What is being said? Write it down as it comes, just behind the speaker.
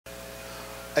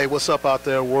Hey, what's up out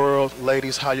there, world?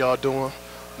 Ladies, how y'all doing?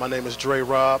 My name is Dre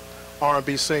Rob,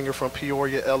 R&B singer from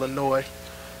Peoria, Illinois.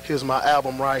 Here's my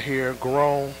album right here,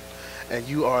 Grown, and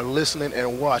you are listening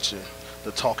and watching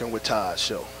the Talking with Todd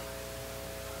show.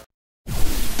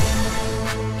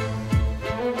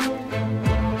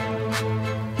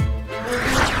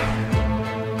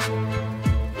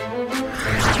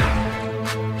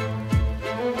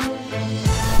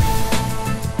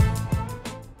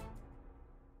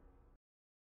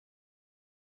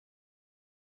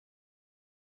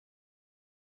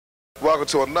 Welcome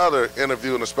to another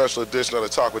interview and a special edition of the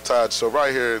Talk with Todd show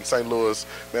right here in St. Louis.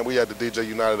 Man, we at the DJ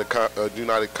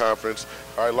United Conference.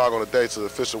 All right, log on today to the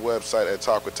official website at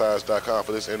talkwithtods.com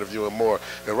for this interview and more.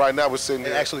 And right now we're sitting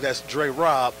here. Actually, that's Dre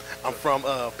Rob. I'm from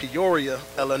Peoria,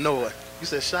 Illinois. You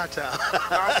said Chi-Town.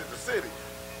 I said the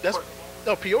city.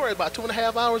 No, Peoria is about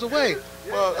 2.5 hours away.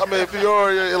 Well, I mean,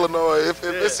 Peoria, Illinois, if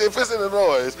it's in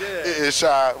Illinois, it's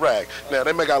Chirac. Now,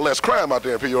 they may got less crime out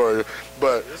there in Peoria,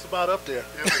 but... It's about up there.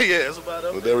 Yeah, it's about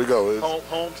up there. There we go.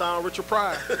 Hometown Richard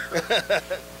Pryor.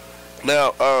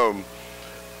 Now,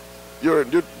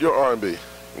 you're R&B,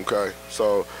 okay?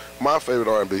 So, my favorite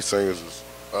R&B singers is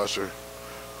Usher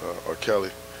or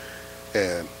Kelly,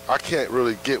 and I can't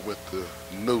really get with the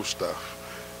new stuff.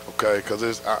 Okay,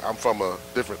 because I'm from a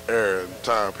different era and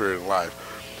time period in life.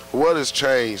 What has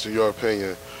changed, in your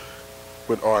opinion,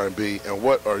 with R&B, and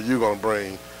what are you going to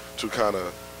bring to kind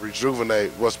of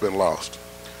rejuvenate what's been lost?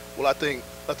 Well, I think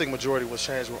majority of what's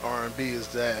changed with R&B is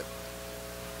that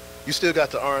you still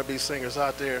got the R&B singers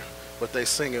out there, but they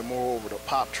singing more over the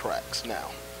pop tracks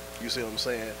now. You see what I'm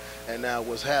saying? And now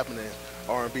what's happening,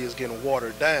 R&B is getting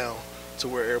watered down to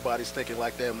where everybody's thinking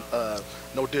like that,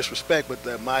 no disrespect, but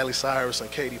that Miley Cyrus and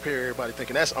Katy Perry, everybody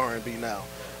thinking that's R&B now,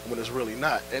 when it's really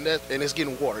not, and it's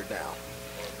getting watered down.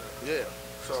 Yeah.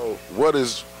 So what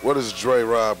is Dre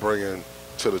Rob bringing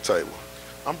to the table?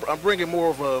 I'm bringing more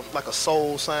of a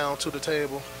soul sound to the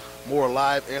table, more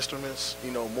live instruments,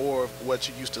 you know, more of what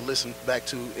you used to listen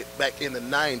back in the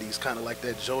 90s, kind of like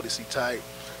that Jodeci type,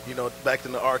 you know, back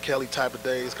in the R. Kelly type of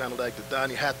days, kind of like the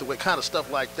Donny Hathaway, kind of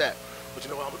stuff like that. But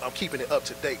you know, I'm keeping it up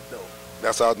to date though.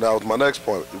 That was my next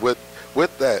point.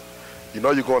 With that, you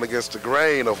know, you're going against the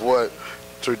grain of what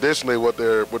traditionally what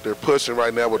they're pushing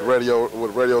right now, what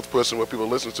radio's pushing, what people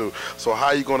listen to. So how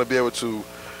are you going to be able to,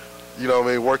 you know what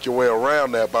I mean, work your way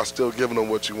around that by still giving them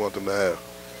what you want them to have?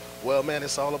 Well, man,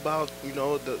 it's all about, you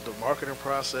know, the marketing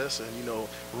process and, you know,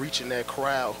 reaching that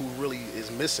crowd who really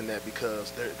is missing that,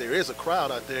 because there is a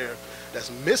crowd out there that's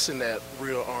missing that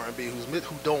real R&B,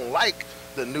 who don't like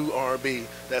the new R&B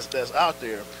that's out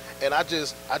there. And I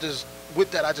just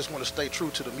with that, I just want to stay true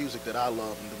to the music that I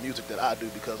love and the music that I do,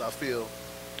 because I feel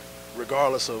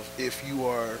regardless of if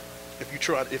you're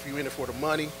in it for the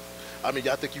money, I mean,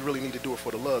 I think you really need to do it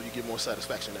for the love. You get more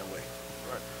satisfaction that way.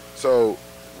 Right. So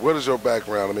what is your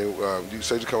background? I mean, you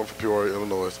said you come from Peoria,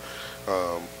 Illinois.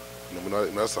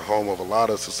 That's the home of a lot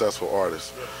of successful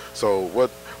artists. Yeah. So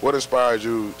what inspired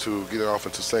you to get off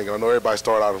into singing? I know everybody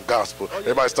started out in gospel. Oh, yeah,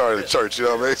 everybody started in church, you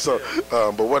know what I mean? So,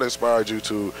 but what inspired you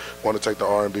to want to take the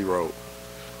R&B road?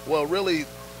 Well, really,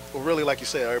 like you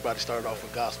said, everybody started off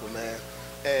with gospel, man.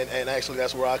 And actually,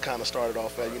 that's where I kind of started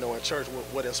off at. You know, in church,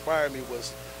 what inspired me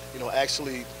was, you know,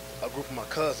 actually a group of my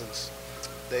cousins.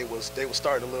 They was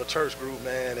starting a little church group,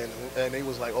 man, and it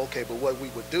was like, okay, but what we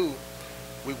would do,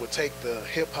 we would take the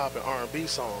hip hop and R&B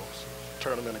songs,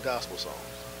 turn them into gospel songs.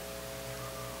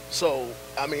 So,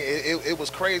 I mean, it was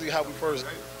crazy how we first,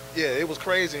 it was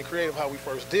crazy and creative how we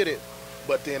first did it.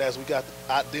 But then as we got,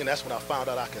 then that's when I found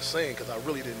out I could sing, because I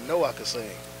really didn't know I could sing.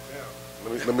 Yeah.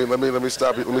 Let me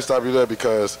stop you. Let me stop you there,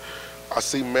 because I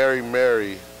see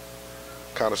Mary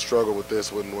kind of struggle with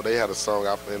this when they had a song.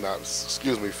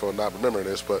 Excuse me for not remembering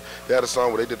this, but they had a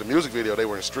song where they did the music video. They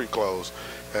were in street clothes,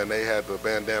 and they had the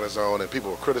bandanas on, and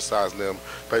people were criticizing them,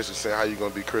 basically saying, "How you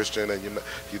going to be Christian and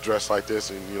you dress like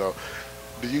this?" And you know.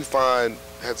 Do you find,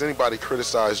 has anybody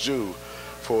criticized you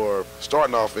for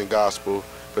starting off in gospel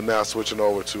but now switching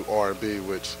over to R&B,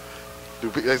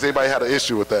 has anybody had an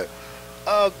issue with that?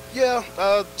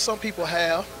 Yeah, some people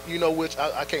have, you know, which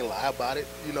I can't lie about it.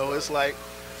 You know, it's like,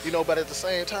 you know, but at the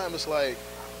same time, it's like,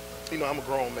 you know, I'm a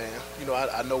grown man. You know,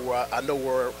 I know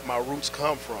where my roots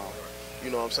come from.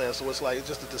 You know what I'm saying? So it's like, it's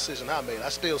just a decision I made. I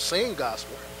still sing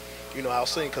gospel. You know, I'll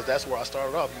sing because that's where I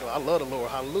started off. You know, I love the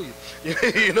Lord, hallelujah.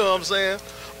 You know what I'm saying?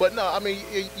 But no, I mean,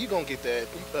 you're going to get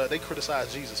that. They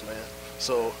criticize Jesus, man.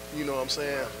 So, you know what I'm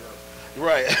saying?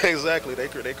 Right, exactly. They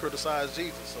criticize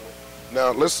Jesus. So.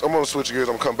 Now, I'm going to switch gears.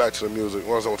 I'm going to come back to the music. I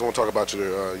want to talk about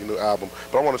your new album.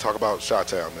 But I want to talk about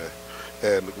Chi-Town, man.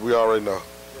 And we already know,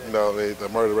 you know, the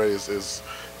murder rate is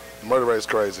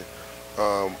crazy.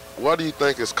 What do you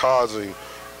think is causing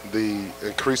the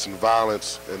increase in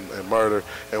violence and murder,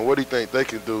 and what do you think they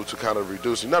can do to kind of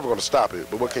reduce it? You're never going to stop it,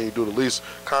 but what can you do to at least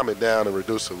calm it down and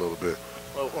reduce it a little bit?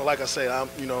 Well, like I say, I'm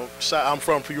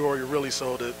from Peoria, really,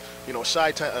 so that,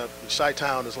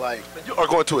 Chi-Town is like. You are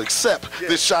going to accept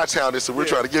this Chi-Town that we're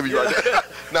trying to give you right now.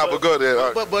 Now, but go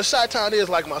ahead. But Chi-Town is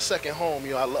like my second home.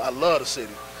 I love the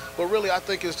city, but really, I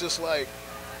think it's just like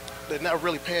they're not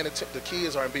really paying attention. The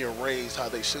kids aren't being raised how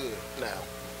they should now.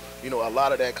 A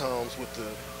lot of that comes with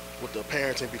the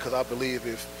parenting, because I believe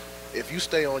if you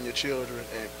stay on your children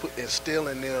and instill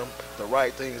in them the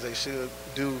right things they should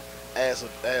do as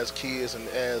kids and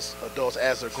as adults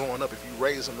as they're growing up, if you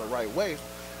raise them the right way,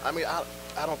 I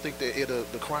don't think that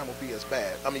the crime will be as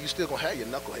bad. You still gonna have your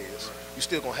knuckleheads. You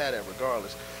still gonna have that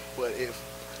regardless. But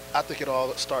I think it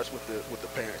all starts with the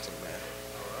parenting, man.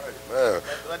 Man.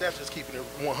 That's just keeping it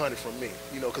 100 from me,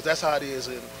 because that's how it is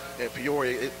in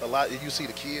Peoria. You see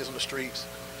the kids on the streets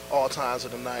all times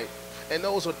of the night, and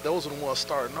those are the ones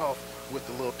starting off with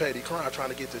the little petty crime, trying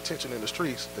to get the attention in the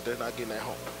streets that they're not getting at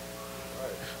home.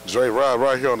 Dre Rob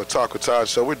right here on the Talk with Todd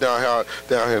show. We're down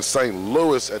here in St.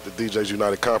 Louis at the DJs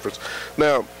United Conference.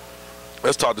 Now,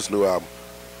 let's talk this new album.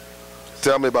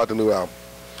 Tell me about the new album.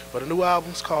 But the new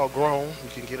album's called Grown. You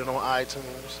can get it on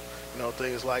iTunes,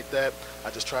 things like that.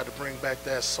 I just tried to bring back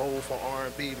that soulful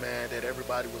R&B, man, that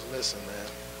everybody was missing, man.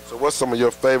 So what's some of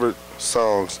your favorite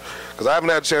songs? Because I haven't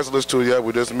had a chance to listen to it yet.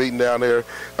 We're just meeting down there.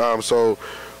 So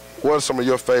what are some of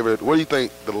your favorite? What do you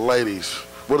think the ladies,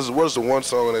 what is the one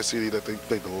song on that CD that they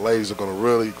think the ladies are going to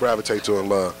really gravitate to and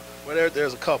love? Well,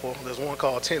 there's a couple. There's one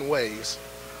called 10 Ways.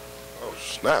 Oh,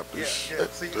 snap. Yeah.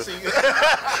 See. Nice.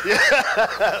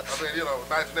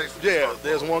 Yeah,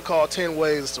 there's one called 10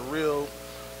 Ways. It's a real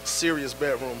serious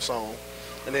bedroom song.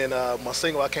 And then my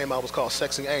single I came out was called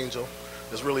Sexy Angel.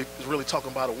 It's really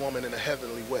talking about a woman in a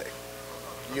heavenly way.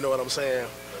 You know what I'm saying?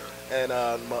 And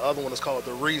my other one is called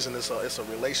The Reason. It's a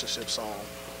relationship song.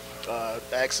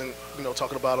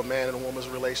 Talking about a man and a woman's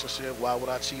relationship. Why would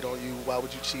I cheat on you? Why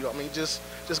would you cheat on me? Just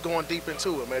going deep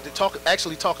into it, man.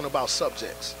 Actually talking about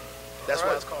subjects. That's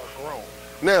why it's called Grown.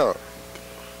 Now,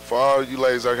 for all you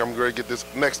ladies out here, I'm going to get this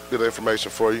next bit of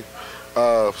information for you.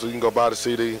 So you can go buy the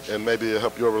CD and maybe it'll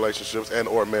help your relationships and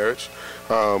or marriage.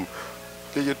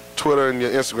 Get your Twitter and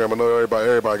your Instagram. I know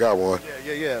everybody got one.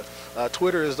 Yeah.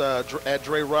 Twitter is at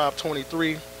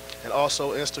DreRob23, and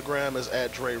also Instagram is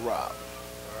at DreRob. All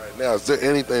right. Now, is there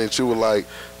anything that you would like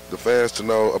the fans to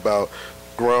know about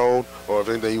Grown, or if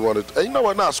anything you want to? Hey, you know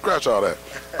what? Now scratch all that.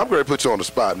 I'm going to put you on the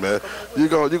spot, man. You're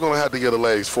gonna have to get the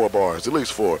ladies 4 bars, at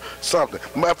least 4, something.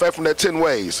 Matter of fact, from that 10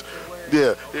 Ways.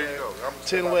 Yeah. Here you go.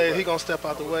 10 Ways. He gonna step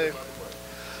out the way.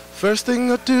 First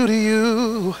thing I do to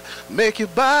you, make your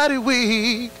body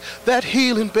weak. That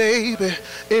healing, baby,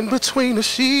 in between the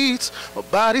sheets. My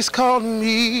body's calling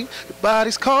me, your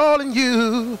body's calling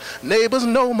you. Neighbors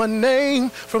know my name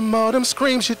from all them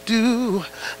screams you do.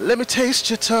 Let me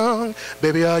taste your tongue,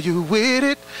 baby, are you with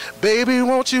it? Baby,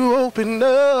 won't you open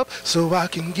up so I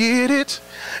can get it?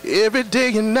 Every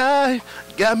day and night,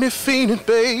 got me fiending,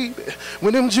 baby.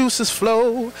 When them juices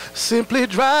flow, simply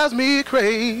drives me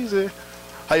crazy.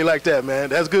 How you like that, man?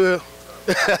 That's good.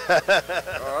 All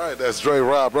right, that's Dre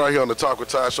Rob right here on the Talk with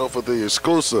Ty show for the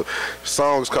exclusive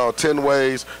songs called 10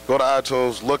 Ways. Go to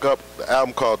iTunes, look up the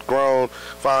album called Grown,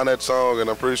 find that song, and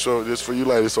I'm pretty sure it's for you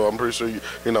ladies. So I'm pretty sure he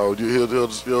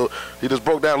just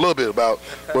broke down a little bit about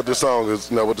what the song is,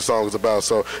 what the song is about.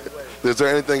 So, is there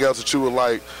anything else that you would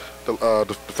like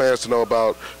the fans to know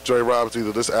about Dre Rob,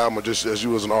 either this album or just as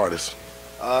you as an artist?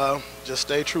 Just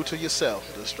stay true to yourself.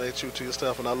 Just stay true to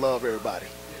yourself, and I love everybody.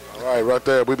 All right, right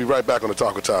there. We'll be right back on the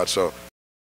Talk with Todd show.